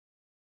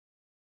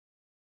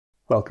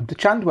Welcome to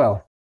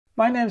Chandwell.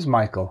 My name's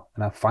Michael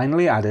and I've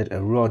finally added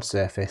a road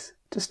surface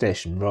to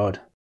Station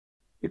Road.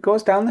 It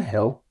goes down the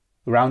hill,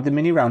 around the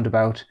mini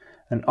roundabout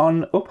and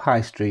on up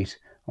High Street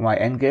on my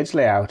N-gauge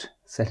layout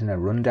set in a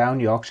rundown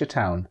Yorkshire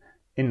town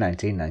in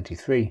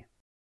 1993.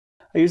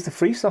 I use the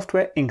free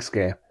software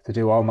Inkscape to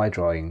do all my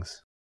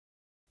drawings.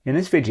 In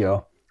this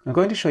video I'm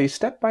going to show you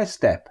step by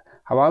step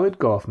how I would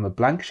go from a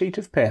blank sheet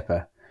of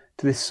paper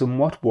to this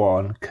somewhat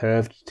worn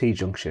curved T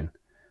junction,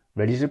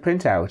 ready to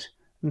print out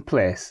and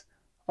place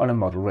on a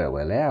model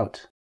railway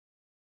layout.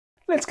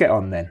 Let's get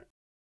on then.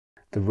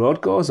 The road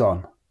goes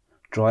on,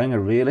 drawing a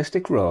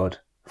realistic road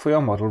for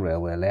your model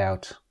railway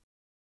layout.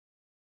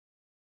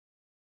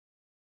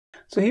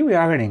 So here we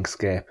are in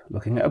Inkscape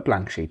looking at a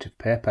blank sheet of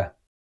paper.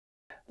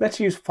 Let's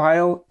use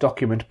File,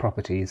 Document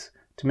Properties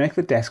to make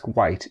the desk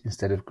white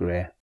instead of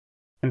grey,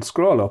 and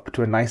scroll up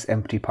to a nice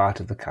empty part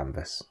of the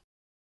canvas.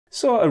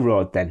 So a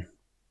road then.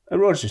 A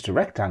road's just a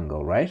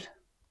rectangle, right?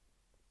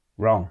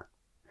 Wrong.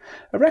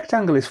 A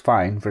rectangle is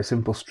fine for a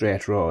simple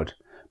straight road,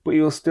 but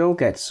you will still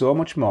get so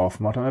much more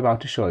from what I'm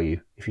about to show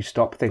you if you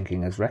stop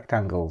thinking as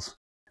rectangles.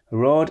 A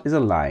road is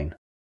a line.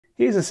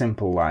 Here's a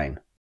simple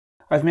line.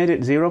 I've made it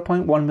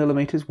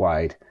 0.1mm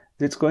wide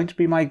as it's going to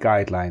be my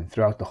guideline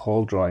throughout the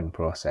whole drawing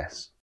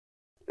process.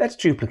 Let's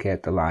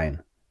duplicate the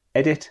line.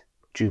 Edit,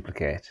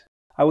 Duplicate.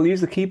 I will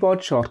use the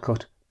keyboard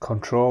shortcut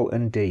Ctrl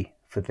and D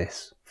for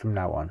this from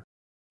now on.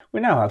 We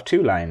now have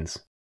two lines.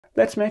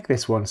 Let's make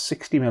this one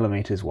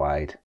 60mm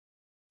wide.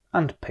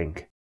 And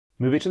pink.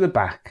 Move it to the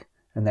back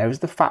and there is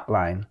the fat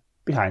line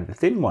behind the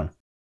thin one.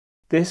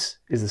 This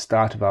is the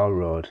start of our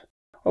road.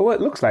 Although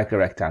it looks like a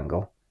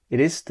rectangle,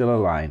 it is still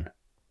a line.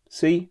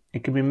 See,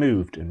 it can be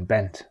moved and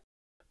bent.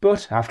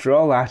 But after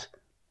all that,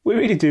 we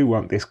really do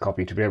want this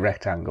copy to be a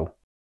rectangle.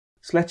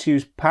 So let's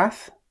use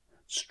Path,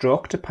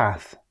 Stroke to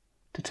Path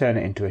to turn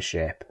it into a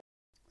shape.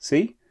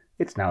 See,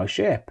 it's now a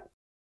shape.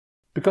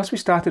 Because we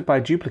started by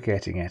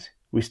duplicating it,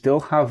 we still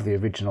have the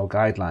original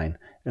guideline,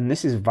 and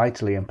this is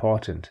vitally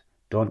important.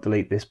 Don't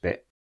delete this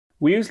bit.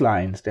 We use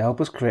lines to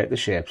help us create the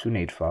shapes we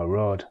need for our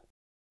road.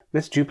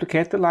 Let's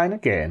duplicate the line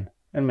again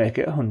and make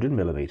it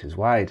 100mm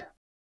wide.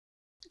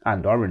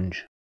 And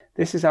orange.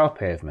 This is our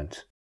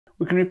pavement.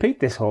 We can repeat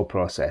this whole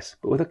process,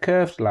 but with a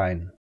curved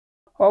line.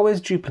 Always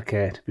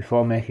duplicate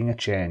before making a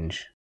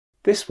change.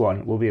 This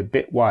one will be a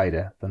bit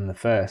wider than the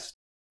first.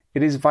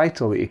 It is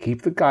vital that you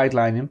keep the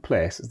guideline in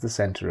place as the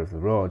centre of the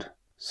road,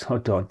 so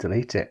don't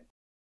delete it.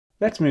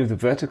 Let's move the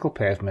vertical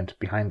pavement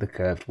behind the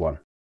curved one.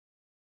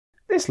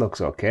 This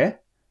looks okay.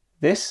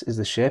 This is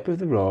the shape of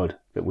the road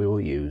that we will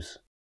use.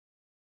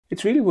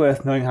 It's really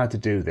worth knowing how to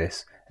do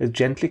this, as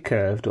gently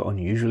curved or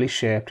unusually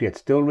shaped yet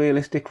still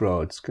realistic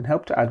roads can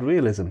help to add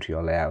realism to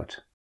your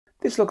layout.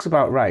 This looks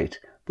about right,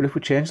 but if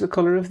we change the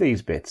colour of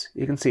these bits,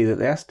 you can see that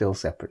they are still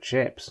separate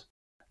shapes.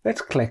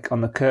 Let's click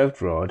on the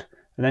curved road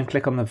and then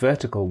click on the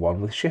vertical one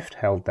with Shift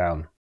held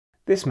down.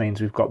 This means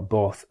we've got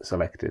both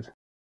selected.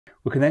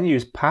 We can then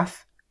use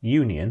Path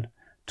Union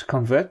to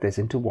convert this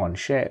into one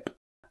shape.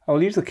 I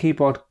will use the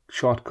keyboard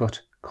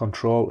shortcut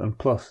Ctrl and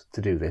plus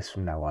to do this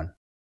from now on.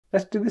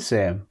 Let's do the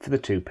same for the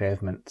two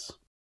pavements.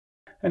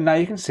 And now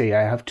you can see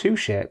I have two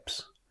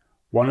shapes,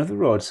 one of the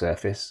road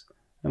surface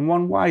and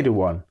one wider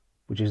one,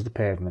 which is the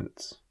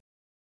pavements.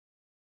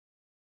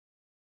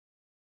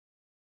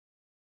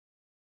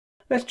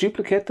 Let's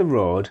duplicate the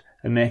road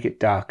and make it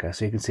darker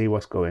so you can see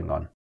what's going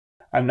on.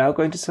 I'm now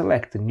going to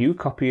select the new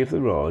copy of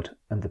the road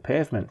and the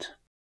pavement.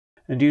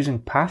 And using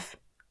Path,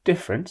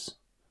 Difference,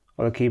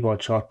 or the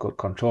keyboard shortcut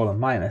Ctrl and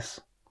minus,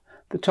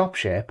 the top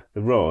shape,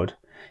 the road,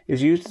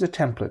 is used as a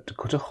template to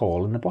cut a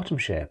hole in the bottom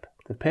shape,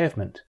 the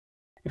pavement.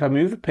 If I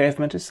move the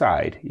pavement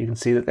aside, you can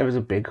see that there is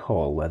a big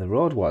hole where the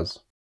road was.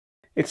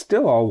 It's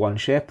still all one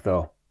shape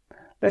though.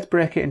 Let's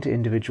break it into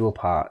individual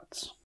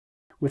parts.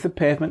 With the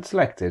pavement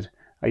selected,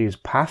 I use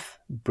Path,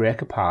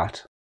 Break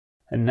Apart,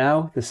 and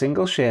now the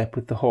single shape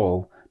with the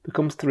hole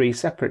becomes three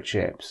separate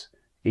shapes,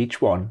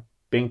 each one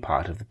being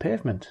part of the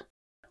pavement.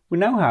 We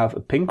now have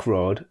a pink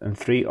road and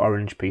three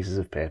orange pieces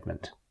of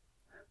pavement.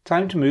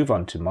 Time to move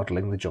on to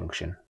modelling the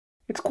junction.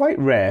 It's quite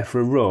rare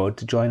for a road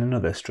to join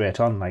another straight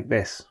on like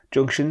this.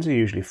 Junctions are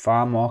usually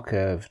far more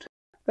curved.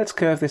 Let's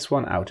curve this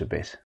one out a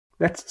bit.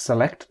 Let's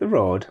select the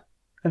road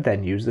and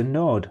then use the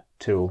Node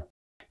tool.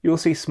 You will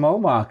see small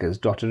markers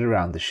dotted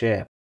around the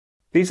shape.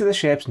 These are the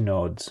shape's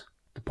nodes,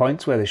 the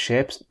points where the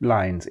shape's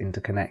lines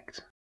interconnect.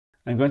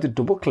 I'm going to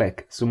double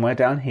click somewhere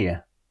down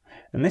here,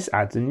 and this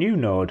adds a new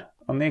node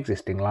on the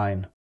existing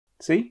line.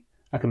 See,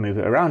 I can move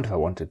it around if I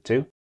wanted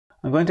to.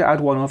 I'm going to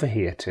add one over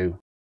here too.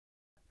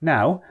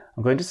 Now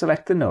I'm going to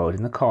select the node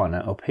in the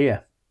corner up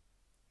here,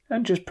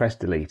 and just press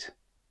delete.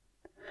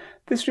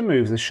 This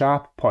removes the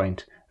sharp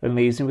point and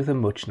leaves me with a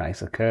much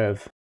nicer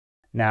curve.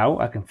 Now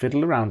I can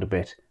fiddle around a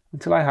bit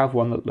until I have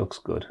one that looks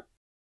good.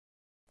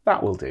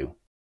 That will do.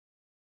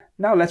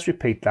 Now let's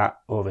repeat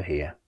that over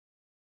here.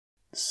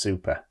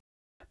 Super.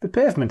 The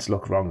pavements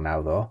look wrong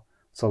now though,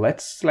 so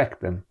let's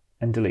select them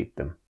and delete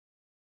them.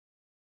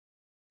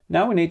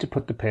 Now we need to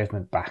put the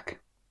pavement back.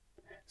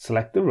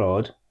 Select the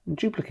road and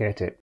duplicate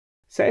it.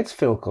 Set its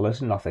fill colour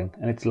to nothing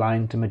and its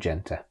line to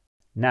magenta.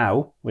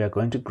 Now we are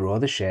going to grow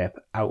the shape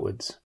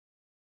outwards.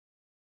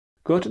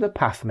 Go to the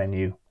Path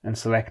menu and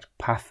select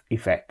Path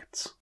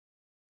Effects.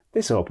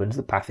 This opens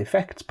the Path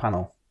Effects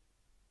panel.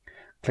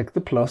 Click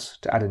the plus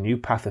to add a new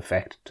path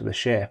effect to the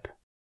shape.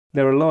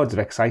 There are loads of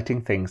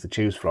exciting things to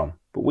choose from,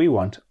 but we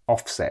want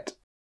Offset.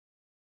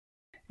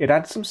 It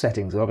adds some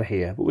settings over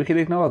here, but we can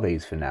ignore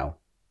these for now.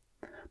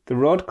 The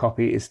road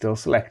copy is still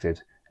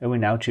selected, and we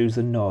now choose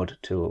the Node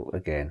tool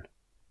again.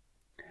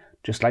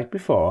 Just like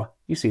before,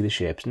 you see the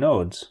shape's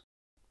nodes,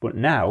 but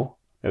now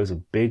there is a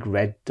big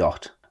red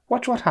dot.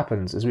 Watch what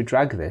happens as we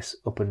drag this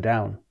up and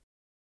down.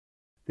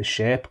 The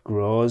shape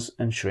grows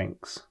and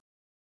shrinks,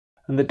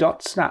 and the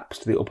dot snaps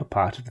to the upper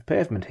part of the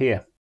pavement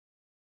here.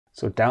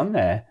 So down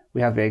there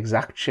we have the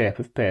exact shape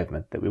of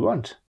pavement that we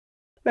want.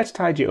 Let's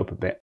tidy it up a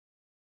bit.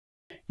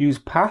 Use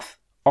Path,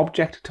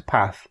 Object to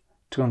Path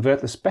to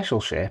convert the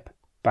special shape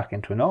back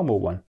into a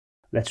normal one.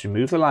 Let's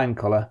remove the line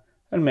colour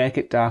and make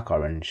it dark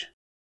orange.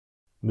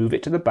 Move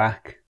it to the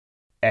back.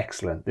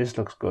 Excellent, this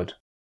looks good.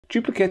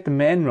 Duplicate the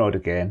main road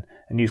again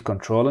and use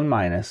Ctrl and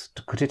minus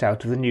to cut it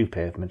out of the new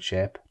pavement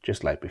shape,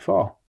 just like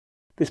before.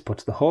 This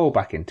puts the hole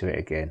back into it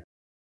again.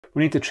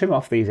 We need to trim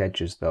off these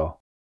edges though.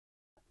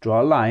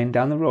 Draw a line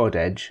down the road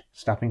edge,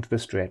 snapping to the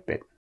straight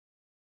bit.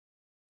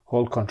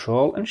 Hold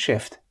Ctrl and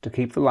Shift to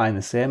keep the line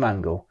the same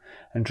angle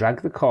and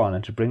drag the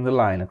corner to bring the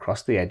line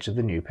across the edge of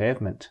the new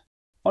pavement,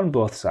 on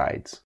both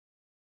sides.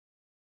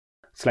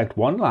 Select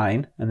one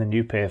line and the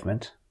new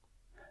pavement,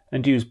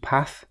 and use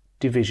Path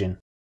Division.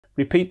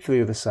 Repeat for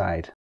the other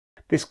side.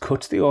 This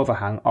cuts the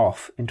overhang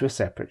off into a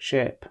separate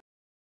shape,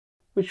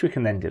 which we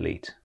can then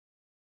delete.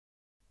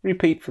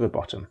 Repeat for the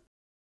bottom.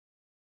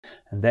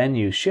 And then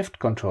use Shift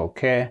Ctrl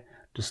K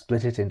to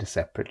split it into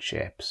separate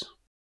shapes.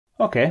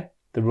 OK,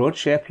 the road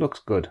shape looks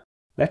good.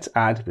 Let's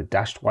add the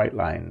dashed white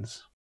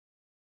lines.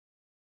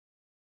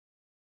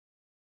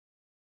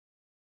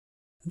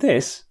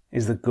 This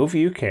is the Gov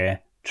UK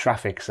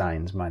Traffic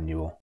Signs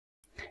Manual.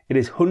 It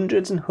is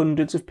hundreds and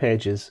hundreds of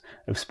pages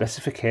of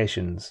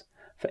specifications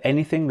for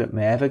anything that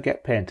may ever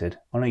get painted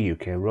on a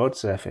UK road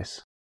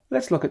surface.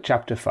 Let's look at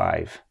Chapter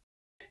 5.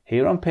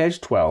 Here on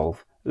page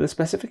 12 are the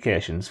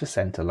specifications for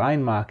centre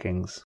line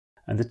markings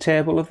and the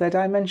table of their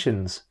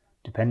dimensions,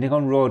 depending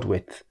on road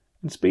width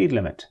and speed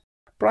limit.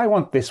 But I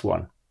want this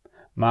one,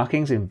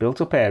 markings in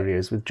built-up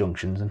areas with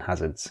junctions and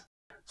hazards.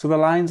 So the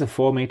lines are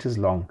 4 metres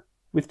long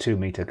with 2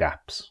 metre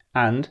gaps,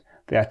 and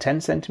they are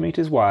 10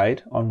 centimetres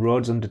wide on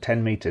roads under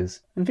 10 metres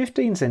and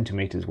 15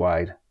 centimetres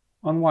wide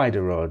on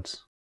wider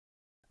roads.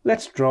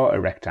 Let's draw a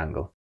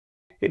rectangle.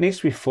 It needs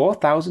to be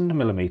 4000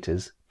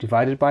 millimetres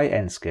divided by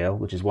n scale,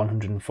 which is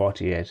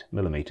 148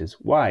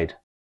 millimetres wide,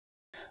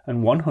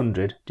 and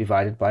 100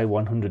 divided by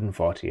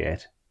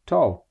 148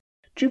 tall.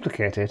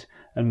 Duplicate it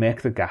and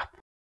make the gap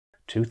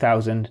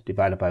 2000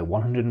 divided by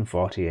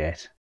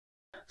 148.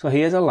 So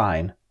here's a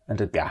line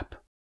and a gap.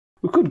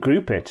 We could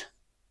group it,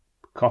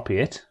 copy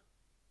it,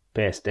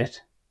 paste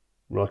it,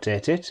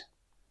 rotate it,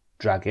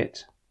 drag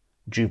it,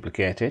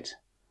 duplicate it,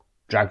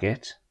 drag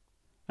it,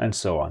 and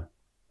so on.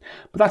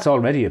 But that's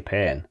already a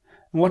pain.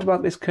 And what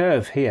about this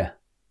curve here?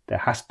 There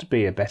has to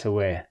be a better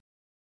way.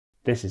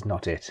 This is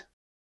not it.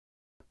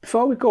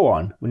 Before we go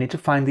on, we need to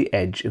find the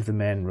edge of the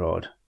main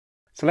road.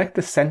 Select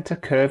the centre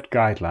curved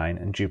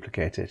guideline and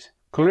duplicate it.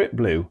 Colour it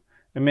blue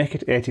and make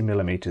it 80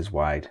 millimetres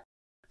wide.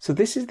 So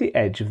this is the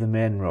edge of the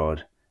main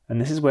road, and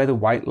this is where the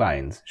white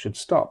lines should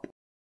stop.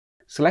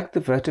 Select the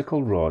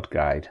vertical road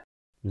guide,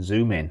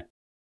 zoom in,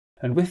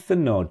 and with the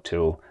node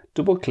tool,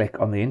 double-click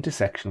on the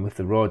intersection with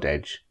the road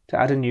edge to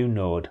add a new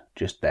node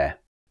just there.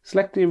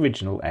 Select the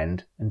original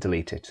end and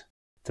delete it.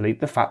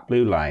 Delete the fat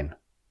blue line.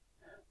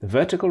 The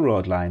vertical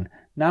road line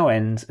now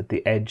ends at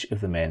the edge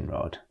of the main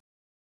road.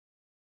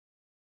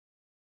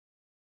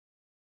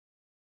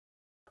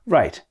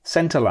 Right,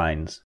 centre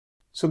lines.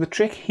 So the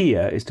trick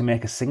here is to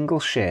make a single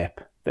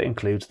shape that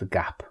includes the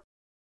gap.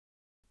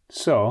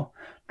 So,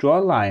 draw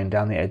a line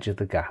down the edge of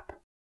the gap.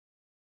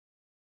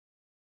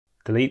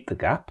 Delete the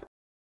gap.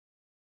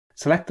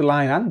 Select the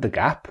line and the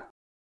gap,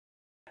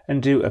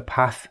 and do a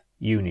path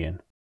union.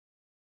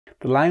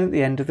 The line at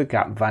the end of the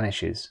gap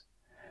vanishes.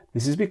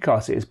 This is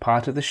because it is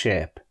part of the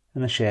shape,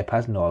 and the shape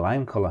has no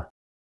line colour.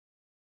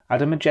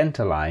 Add a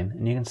magenta line,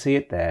 and you can see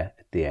it there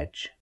at the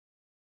edge.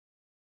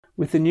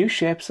 With the new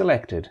shape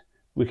selected,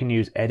 we can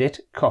use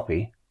Edit,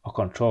 Copy, or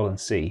Ctrl and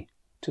C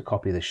to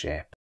copy the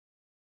shape.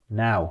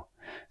 Now,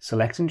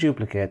 select and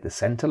duplicate the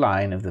centre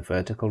line of the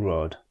vertical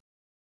road.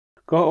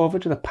 Go over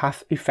to the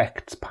Path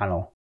Effects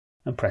panel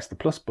and press the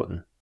plus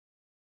button.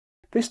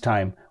 This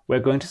time we're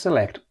going to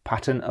select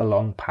Pattern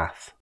Along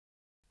Path.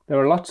 There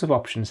are lots of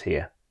options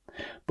here,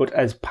 but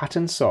as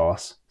pattern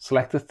source,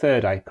 select the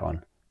third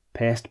icon,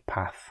 Paste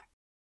Path,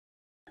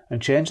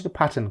 and change the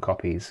pattern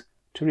copies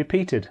to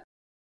repeated.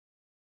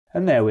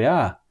 And there we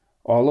are,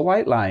 all the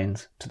white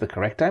lines to the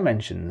correct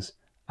dimensions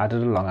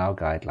added along our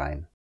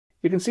guideline.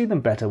 You can see them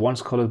better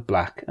once coloured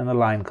black and the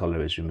line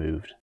colour is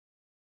removed.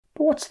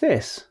 But what's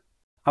this?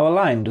 Our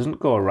line doesn't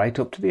go right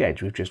up to the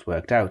edge we've just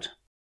worked out.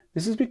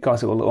 This is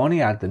because it will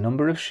only add the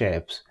number of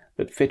shapes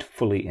that fit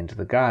fully into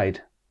the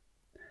guide.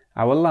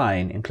 Our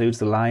line includes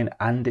the line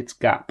and its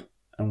gap,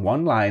 and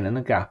one line and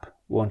a gap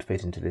won't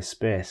fit into this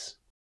space.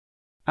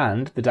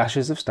 And the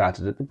dashes have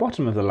started at the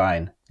bottom of the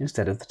line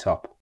instead of the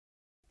top.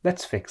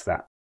 Let's fix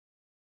that.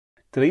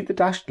 Delete the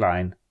dashed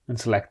line and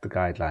select the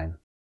guideline.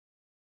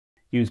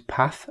 Use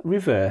Path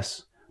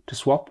Reverse to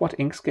swap what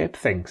Inkscape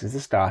thinks is the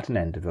start and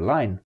end of the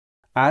line.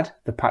 Add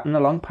the Pattern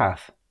Along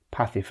Path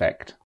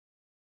effect.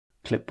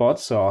 Clipboard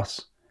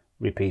source,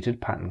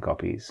 repeated pattern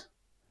copies.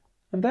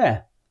 And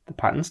there, the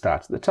pattern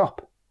starts at the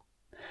top.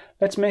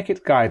 Let's make its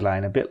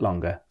guideline a bit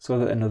longer so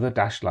that another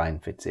dashed line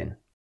fits in.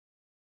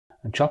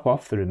 And chop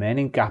off the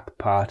remaining gap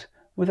part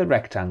with a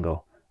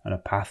rectangle and a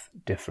path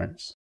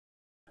difference.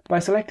 By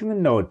selecting the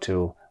Node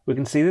tool, we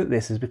can see that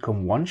this has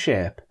become one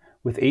shape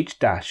with each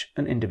dash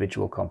an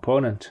individual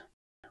component.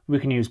 We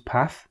can use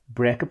Path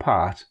Break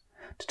Apart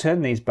to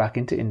turn these back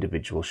into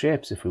individual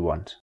shapes if we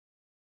want.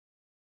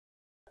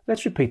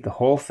 Let's repeat the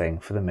whole thing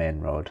for the main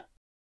road.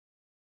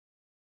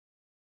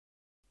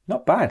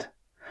 Not bad.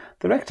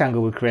 The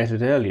rectangle we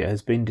created earlier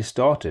has been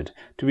distorted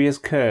to be as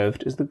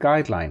curved as the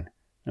guideline,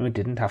 and we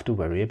didn't have to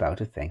worry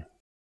about a thing.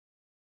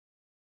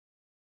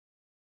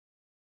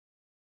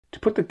 To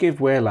put the give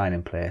way line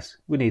in place,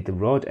 we need the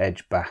road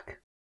edge back.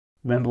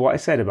 Remember what I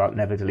said about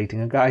never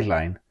deleting a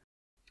guideline?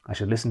 I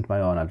should listen to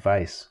my own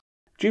advice.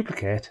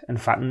 Duplicate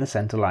and fatten the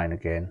centre line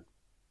again.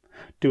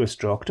 Do a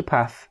stroke to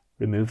path,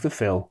 remove the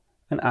fill,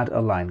 and add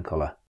a line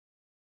colour.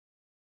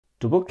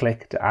 Double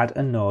click to add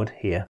a node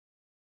here,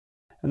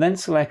 and then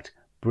select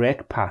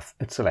Break Path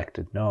at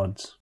selected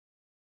nodes.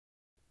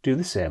 Do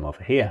the same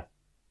over here.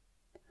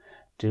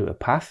 Do a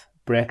Path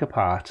Break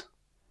Apart,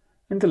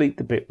 and delete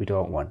the bit we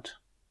don't want.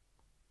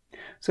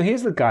 So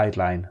here's the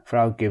guideline for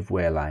our give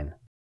way line.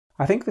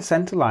 I think the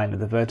centre line of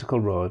the vertical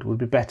road would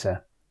be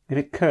better if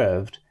it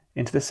curved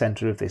into the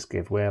centre of this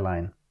give way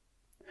line.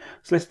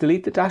 So let's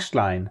delete the dashed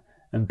line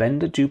and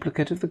bend a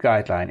duplicate of the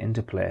guideline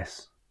into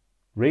place,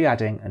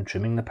 re-adding and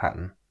trimming the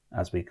pattern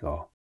as we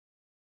go.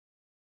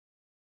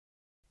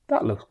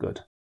 That looks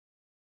good.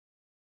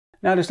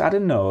 Now just add a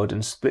node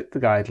and split the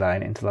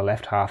guideline into the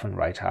left half and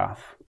right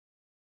half.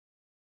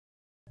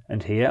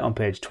 And here on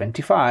page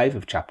 25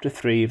 of chapter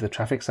 3 of the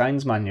Traffic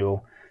Signs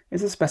Manual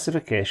is a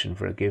specification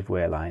for a give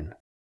way line.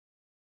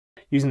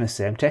 Using the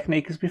same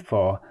technique as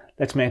before,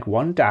 let's make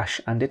one dash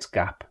and its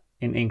gap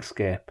in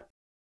Inkscape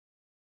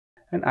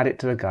and add it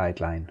to the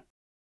guideline.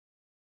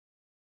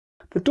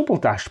 The double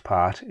dash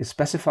part is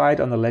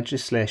specified on the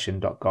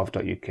legislation.gov.uk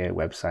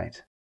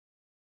website.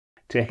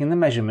 Taking the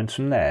measurements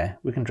from there,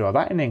 we can draw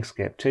that in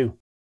Inkscape too.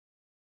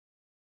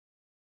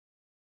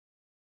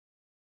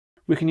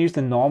 We can use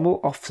the normal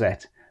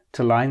offset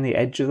to line the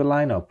edge of the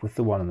line up with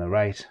the one on the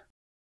right.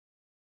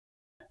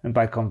 And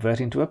by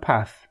converting to a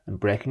path and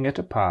breaking it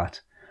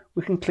apart,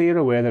 we can clear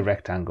away the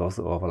rectangles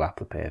that overlap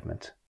the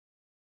pavement.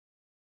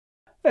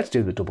 Let's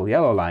do the double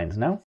yellow lines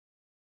now.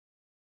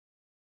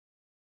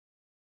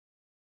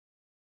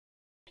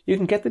 You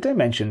can get the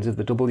dimensions of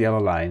the double yellow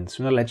lines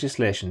from the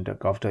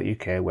legislation.gov.uk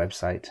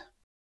website.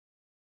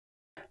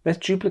 Let's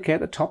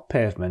duplicate the top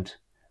pavement,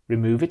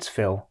 remove its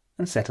fill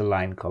and set a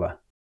line colour.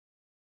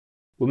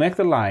 We'll make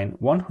the line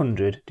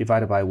 100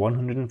 divided by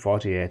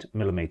 148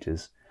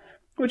 mm,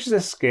 which is a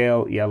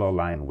scale yellow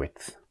line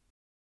width.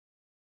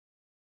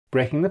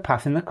 Breaking the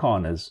path in the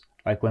corners,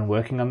 like when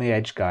working on the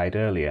edge guide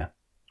earlier,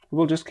 we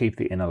will just keep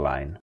the inner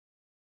line.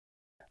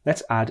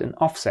 Let's add an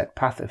offset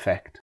path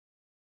effect.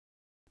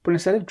 But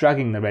instead of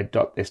dragging the red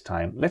dot this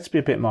time, let's be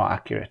a bit more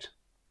accurate.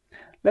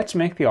 Let's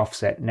make the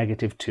offset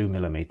 -2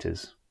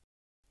 mm.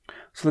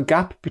 So the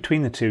gap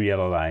between the two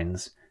yellow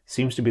lines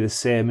seems to be the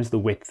same as the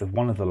width of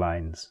one of the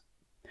lines,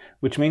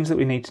 which means that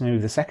we need to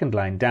move the second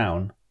line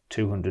down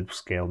 200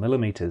 scale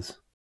millimeters.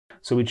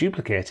 So we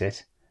duplicate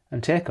it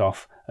and take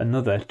off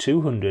another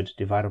 200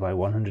 divided by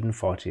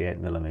 148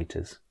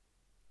 millimeters.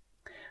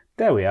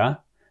 There we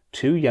are,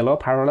 two yellow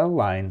parallel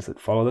lines that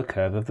follow the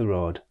curve of the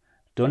road,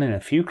 done in a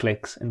few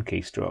clicks and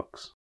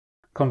keystrokes.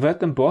 Convert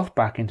them both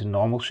back into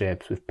normal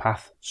shapes with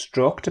path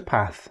stroke to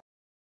path.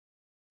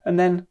 And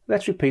then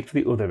let's repeat for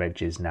the other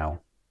edges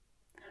now.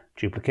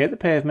 Duplicate the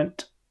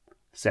pavement,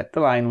 set the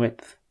line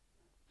width,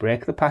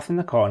 break the path in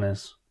the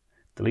corners,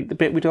 delete the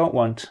bit we don't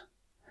want,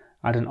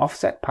 add an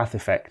offset path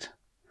effect,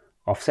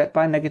 offset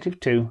by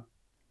 -2,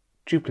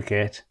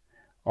 duplicate,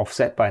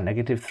 offset by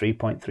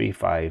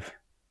 -3.35.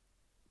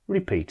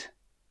 Repeat.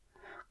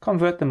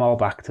 Convert them all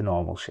back to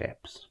normal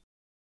shapes.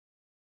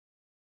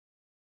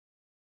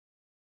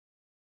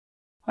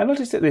 I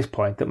noticed at this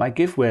point that my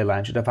give way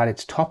line should have had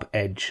its top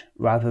edge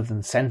rather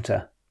than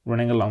centre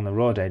running along the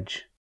road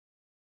edge.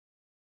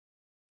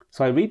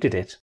 So I redid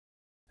it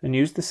and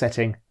used the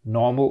setting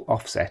Normal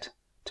Offset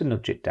to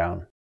nudge it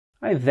down.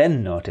 I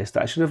then noticed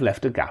that I should have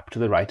left a gap to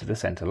the right of the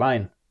centre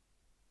line.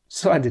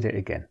 So I did it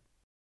again.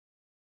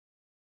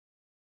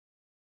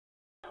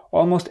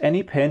 Almost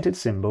any painted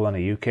symbol on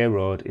a UK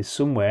road is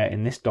somewhere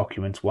in this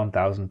document's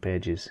 1000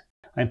 pages.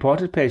 I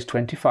imported page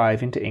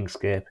 25 into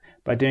Inkscape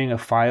by doing a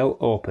File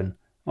Open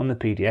on the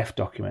PDF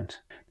document.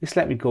 This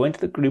let me go into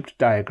the grouped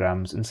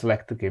diagrams and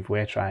select the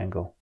giveaway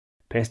triangle.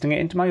 Pasting it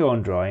into my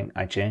own drawing,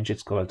 I changed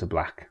its colour to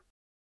black.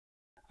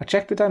 I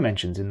checked the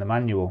dimensions in the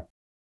manual,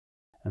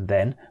 and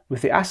then,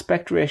 with the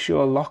aspect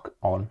ratio lock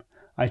on,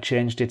 I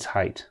changed its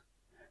height,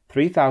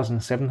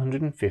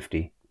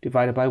 3750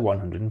 divided by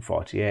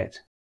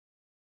 148.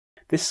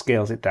 This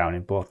scales it down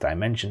in both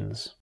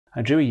dimensions.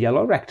 I drew a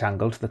yellow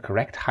rectangle to the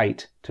correct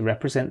height to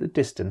represent the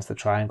distance the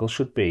triangle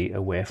should be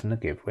away from the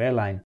giveaway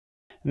line,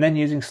 and then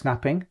using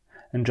snapping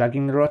and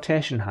dragging the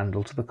rotation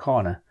handle to the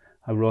corner,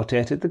 I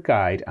rotated the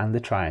guide and the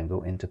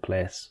triangle into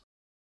place.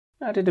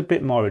 I did a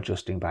bit more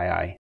adjusting by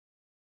eye.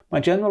 My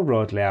general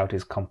road layout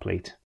is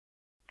complete.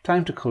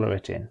 Time to colour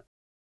it in.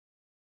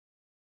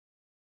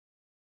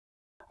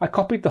 I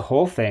copied the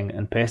whole thing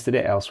and pasted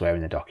it elsewhere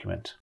in the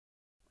document.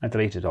 I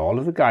deleted all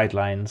of the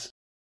guidelines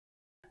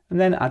and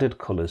then added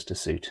colours to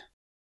suit.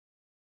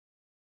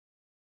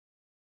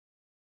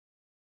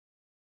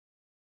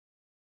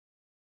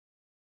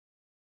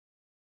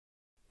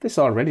 This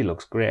already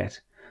looks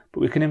great, but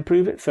we can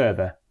improve it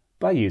further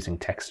by using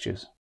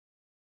textures.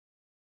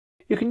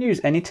 You can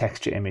use any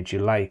texture image you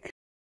like.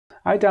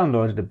 I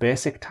downloaded a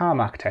basic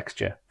tarmac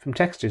texture from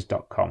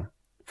textures.com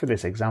for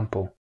this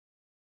example.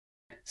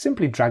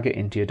 Simply drag it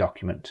into your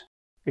document.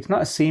 It's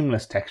not a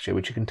seamless texture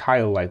which you can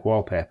tile like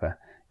wallpaper,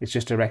 it's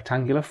just a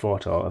rectangular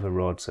photo of a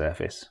road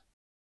surface.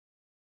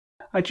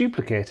 I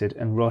duplicated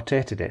and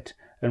rotated it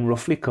and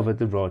roughly covered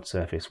the road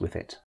surface with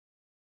it.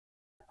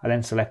 I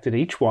then selected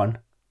each one,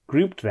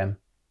 grouped them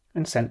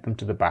and sent them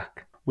to the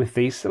back. With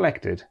these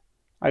selected,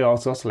 I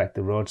also select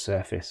the road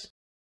surface.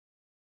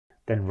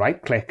 Then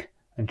right click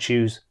and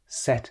choose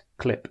Set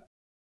Clip.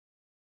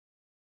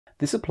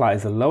 This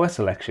applies the lower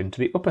selection to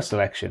the upper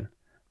selection,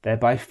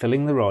 thereby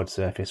filling the road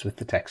surface with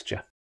the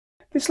texture.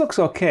 This looks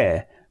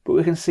okay, but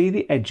we can see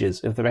the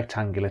edges of the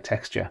rectangular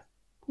texture.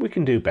 We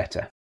can do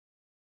better.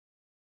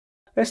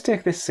 Let's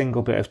take this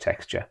single bit of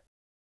texture.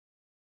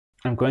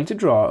 I'm going to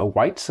draw a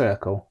white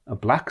circle, a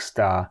black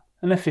star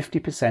and a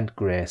 50%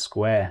 grey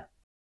square.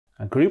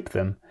 I group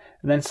them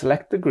and then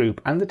select the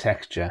group and the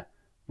texture,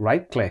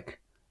 right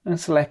click and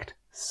select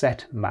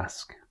Set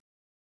Mask.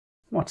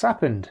 What's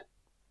happened?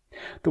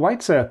 The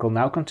white circle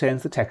now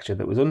contains the texture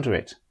that was under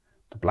it.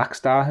 The black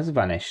star has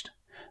vanished,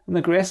 and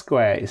the grey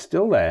square is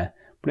still there,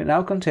 but it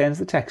now contains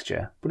the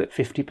texture, but at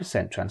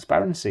 50%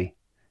 transparency.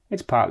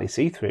 It's partly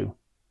see-through.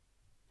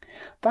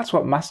 That's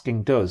what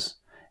masking does.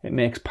 It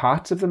makes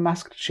parts of the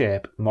masked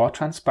shape more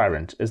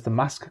transparent as the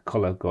mask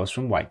colour goes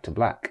from white to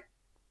black.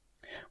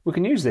 We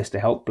can use this to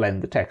help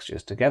blend the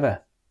textures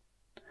together.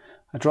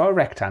 I draw a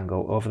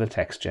rectangle over the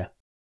texture,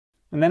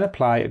 and then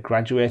apply a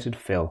graduated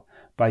fill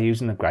by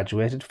using the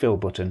graduated fill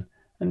button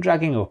and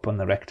dragging up on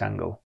the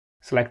rectangle.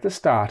 Select the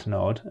start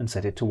node and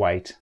set it to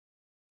white.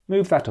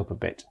 Move that up a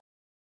bit.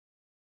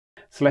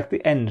 Select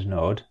the end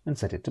node and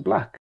set it to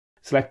black.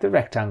 Select the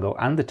rectangle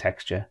and the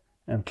texture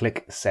and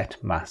click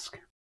Set Mask.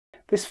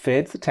 This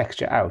fades the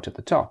texture out at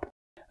the top,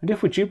 and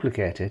if we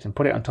duplicate it and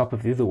put it on top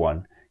of the other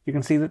one, you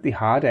can see that the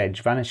hard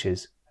edge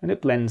vanishes and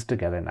it blends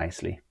together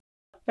nicely.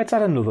 Let's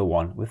add another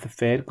one with the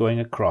fade going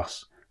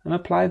across and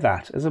apply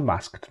that as a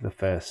mask to the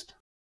first.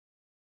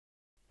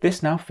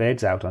 This now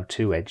fades out on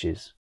two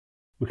edges.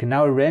 We can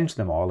now arrange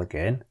them all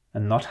again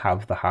and not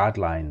have the hard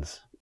lines.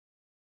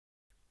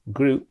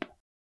 Group,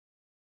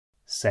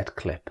 Set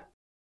Clip.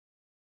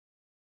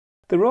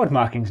 The road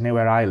markings near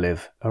where I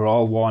live are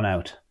all worn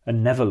out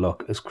and never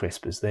look as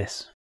crisp as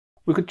this.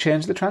 We could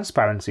change the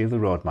transparency of the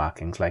road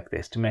markings like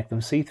this to make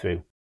them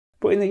see-through.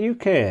 But in the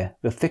UK,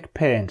 the thick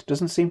paint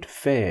doesn't seem to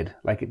fade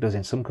like it does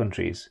in some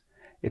countries.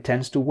 It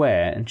tends to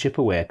wear and chip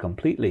away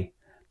completely,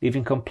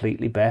 leaving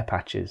completely bare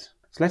patches.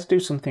 So let's do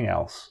something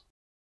else.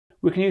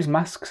 We can use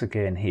masks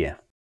again here.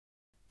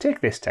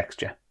 Take this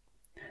texture.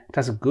 It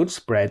has a good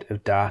spread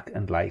of dark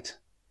and light.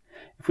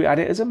 If we add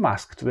it as a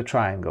mask to the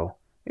triangle,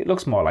 it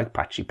looks more like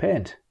patchy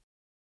paint.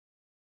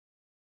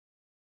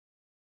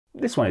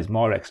 This one is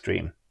more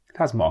extreme. It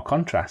has more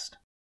contrast.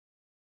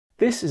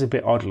 This is a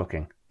bit odd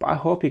looking, but I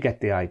hope you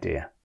get the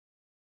idea.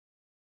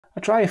 I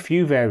try a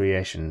few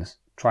variations,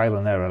 trial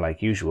and error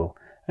like usual,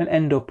 and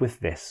end up with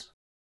this.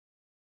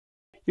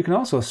 You can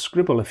also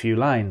scribble a few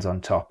lines on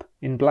top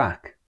in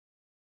black,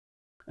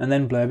 and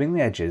then blurbing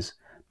the edges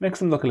makes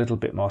them look a little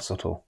bit more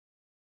subtle.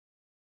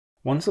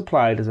 Once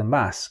applied as a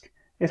mask,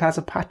 it has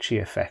a patchy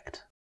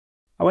effect.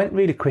 I went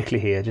really quickly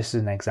here just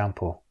as an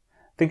example.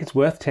 I think it's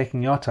worth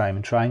taking your time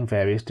and trying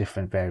various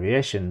different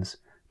variations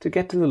to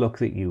get to the look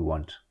that you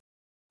want.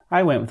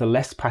 I went with a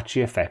less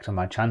patchy effect on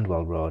my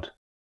Chandwell Road.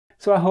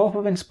 So I hope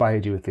I've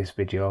inspired you with this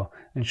video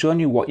and shown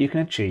you what you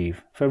can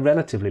achieve for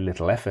relatively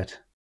little effort.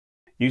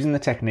 Using the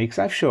techniques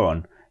I've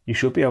shown, you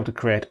should be able to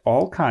create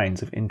all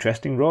kinds of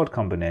interesting road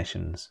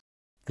combinations.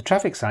 The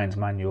Traffic Signs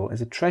Manual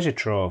is a treasure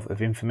trove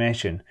of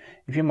information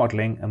if you're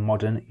modelling a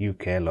modern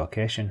UK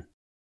location.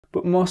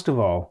 But most of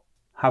all,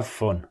 have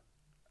fun.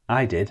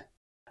 I did.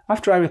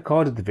 After I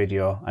recorded the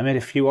video, I made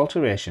a few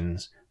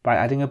alterations by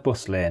adding a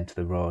bus lane to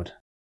the road.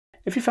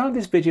 If you found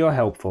this video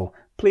helpful,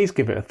 please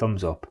give it a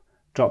thumbs up,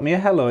 drop me a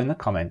hello in the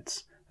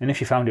comments, and if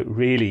you found it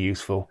really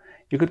useful,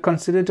 you could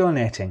consider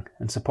donating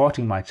and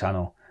supporting my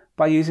channel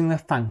by using the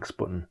thanks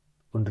button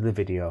under the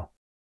video.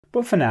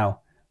 But for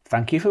now,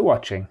 thank you for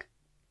watching,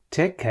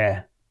 take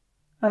care,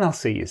 and I'll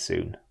see you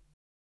soon.